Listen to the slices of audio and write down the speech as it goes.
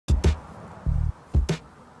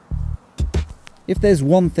If there's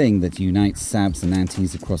one thing that unites Sabs and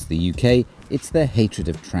Antis across the UK, it's their hatred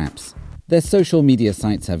of traps. Their social media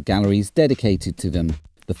sites have galleries dedicated to them.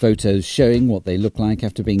 The photos showing what they look like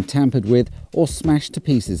after being tampered with or smashed to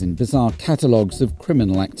pieces in bizarre catalogues of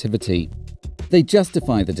criminal activity. They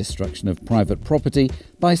justify the destruction of private property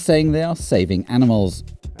by saying they are saving animals.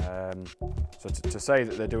 So to say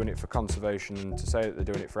that they're doing it for conservation and to say that they're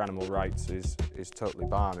doing it for animal rights is totally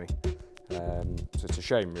balmy. So it's a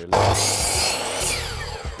shame, really.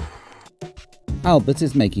 Albert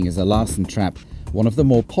is making us a Larsen trap, one of the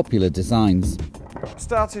more popular designs. I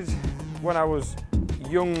started when I was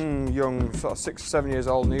young, sort of 6 or 7 years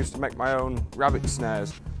old, and I used to make my own rabbit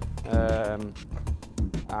snares. It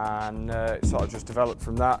sort of just developed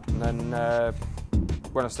from that. And then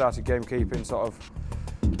when I started gamekeeping, sort of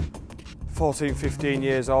 14, 15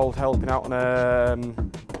 years old, helping out on a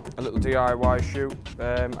little DIY shoot.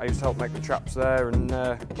 I used to help make the traps there, and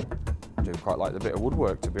I do quite like the bit of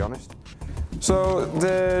woodwork, to be honest. So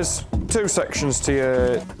there's 2 sections to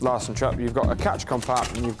your Larsen trap. You've got a catch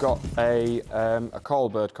compartment and you've got a call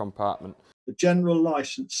bird compartment. The general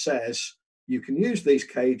licence says you can use these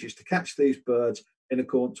cages to catch these birds in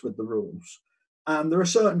accordance with the rules. And there are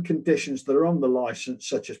certain conditions that are on the licence,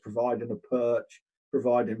 such as providing a perch,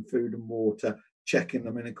 providing food and water, checking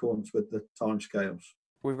them in accordance with the timescales.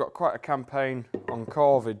 We've got quite a campaign on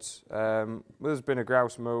corvids. There's been a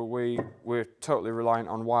grouse moor. We're totally reliant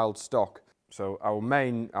on wild stock. So our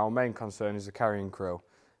main concern is the carrion crow.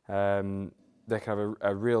 They can have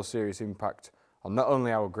a real serious impact on not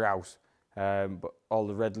only our grouse, but all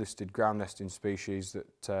the red-listed ground nesting species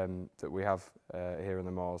that we have here in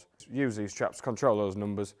the moors. Use these traps to control those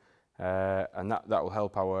numbers, and that will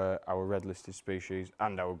help our red-listed species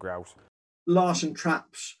and our grouse. Larsen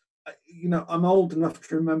traps, you know, I'm old enough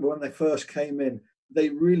to remember when they first came in. They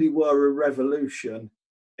really were a revolution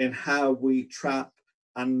in how we trap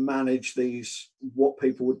and manage these, what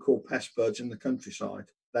people would call pest birds in the countryside.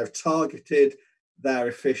 They're targeted, they're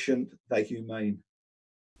efficient, they're humane.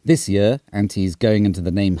 This year, Antis going under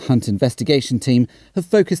the name Hunt Investigation Team have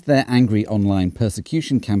focused their angry online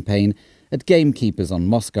persecution campaign at Gamekeepers on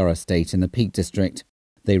Moscow Estate in the Peak District.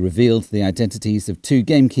 They revealed the identities of 2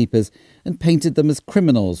 gamekeepers and painted them as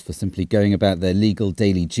criminals for simply going about their legal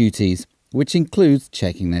daily duties, which includes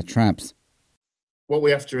checking their traps. What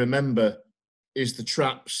we have to remember is the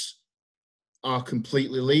traps are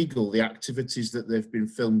completely legal. The activities that they've been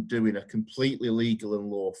filmed doing are completely legal and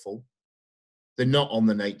lawful. They're not on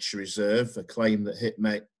the nature reserve, a claim that HIT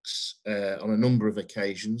makes on a number of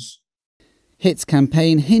occasions. HIT's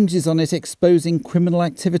campaign hinges on it exposing criminal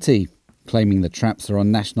activity, claiming the traps are on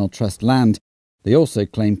National Trust land. They also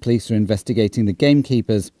claim police are investigating the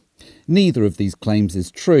gamekeepers. Neither of these claims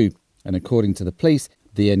is true, and according to the police,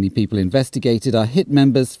 the only people investigated are HIT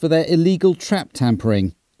members for their illegal trap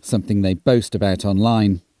tampering, something they boast about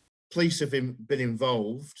online. Police have been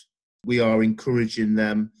involved. We are encouraging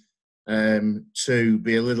them to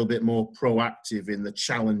be a little bit more proactive in the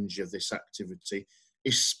challenge of this activity,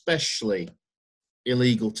 especially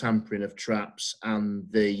illegal tampering of traps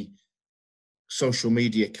and the social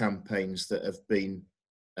media campaigns that have been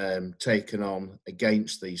taken on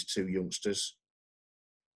against these 2 youngsters.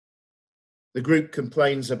 The group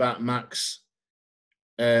complains about Max,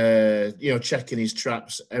 checking his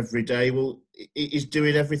traps every day. Well, he's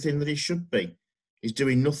doing everything that he should be. He's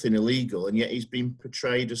doing nothing illegal, and yet he's been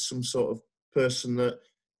portrayed as some sort of person that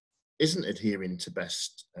isn't adhering to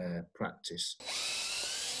best practice.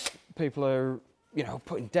 People are,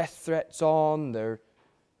 putting death threats on. They're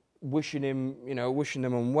wishing them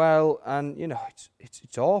unwell, and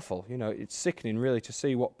it's awful. It's sickening, really, to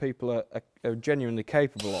see what people are genuinely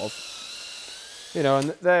capable of. And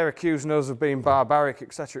they're accusing us of being barbaric,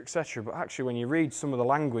 etc., etc. But actually, when you read some of the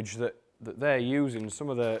language that they're using, some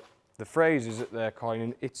of the phrases that they're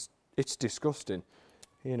coining, it's disgusting.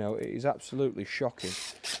 It is absolutely shocking.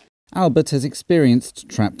 Albert has experienced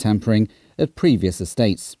trap tampering at previous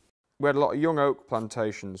estates. We had a lot of young oak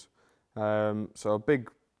plantations, so a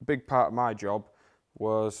big part of my job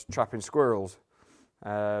was trapping squirrels.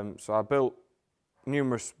 So I built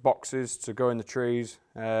numerous boxes to go in the trees.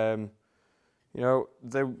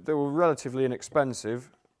 They were relatively inexpensive,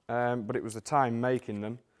 but it was the time making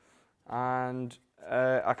them, and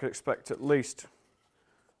I could expect at least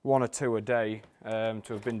 1 or 2 a day to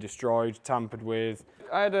have been destroyed, tampered with.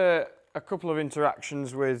 I had a couple of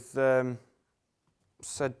interactions with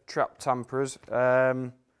said trap tamperers.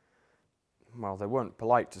 Well, they weren't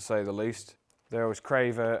polite, to say the least. They always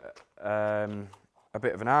crave a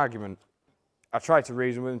bit of an argument. I tried to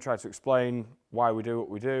reason with them, tried to explain why we do what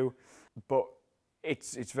we do, but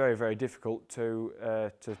it's very, very difficult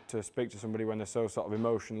to speak to somebody when they're so sort of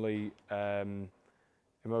emotionally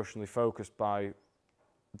focused by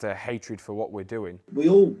their hatred for what we're doing. We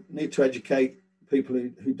all need to educate people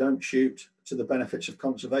who don't shoot to the benefits of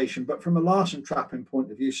conservation, but from a larsen trapping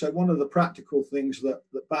point of view, so one of the practical things that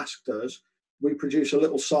Basque does, we produce a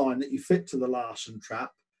little sign that you fit to the larsen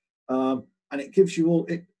trap, and it gives you all,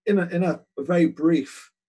 in a very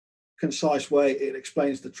brief, concise way, it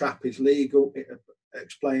explains the trap is legal, it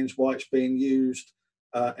explains why it's being used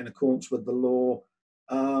in accordance with the law,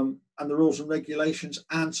 and the rules and regulations,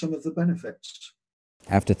 and some of the benefits.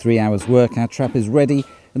 After 3 hours work, our trap is ready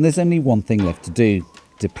and there's only one thing left to do: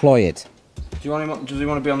 deploy it. Does he want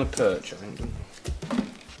to be on the perch, I think?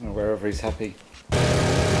 Or wherever he's happy.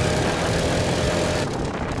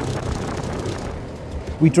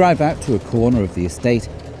 We drive out to a corner of the estate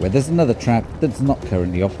where there's another trap that's not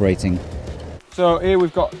currently operating. So here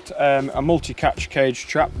we've got a multi-catch cage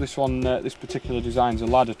trap. This one, this particular design's a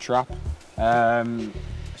ladder trap.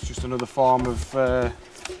 It's just another form of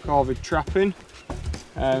corvid trapping.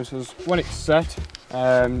 So when it's set,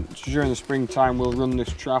 during the springtime we'll run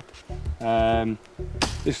this trap.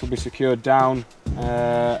 This will be secured down,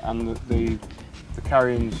 and the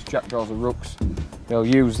carrions, jackdaws or rooks, they'll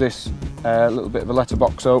use this little bit of a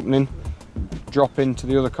letterbox opening, drop into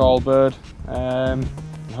the other call bird, and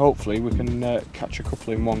hopefully we can catch a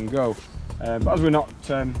couple in one go. But as we're not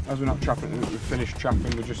trapping, we've finished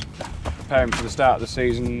trapping, we're just preparing for the start of the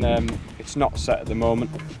season. It's not set at the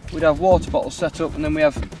moment. We'd have water bottles set up, and then we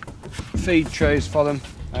have feed trays for them.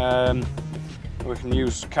 We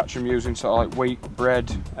can catch them using sort of like wheat, bread,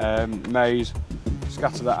 maize,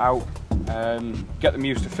 scatter that out, get them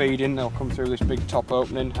used to feeding. They'll come through this big top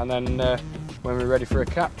opening, and then when we're ready for a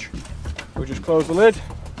catch, we'll just close the lid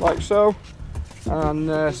like so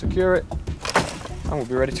and secure it, and we'll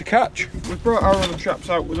be ready to catch. We've brought our other traps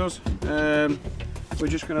out with us. We're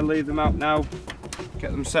just going to leave them out now,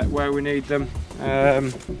 get them set where we need them,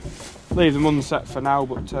 leave them unset for now,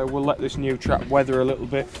 but we'll let this new trap weather a little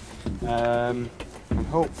bit, and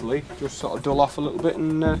hopefully just sort of dull off a little bit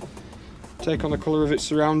and take on the colour of its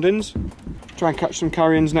surroundings. Try and catch some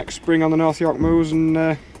carrions next spring on the North York moors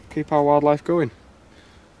and keep our wildlife going.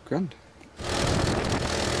 Grand.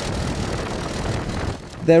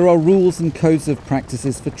 There are rules and codes of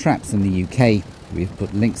practices for traps in the UK. We have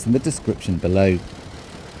put links in the description below.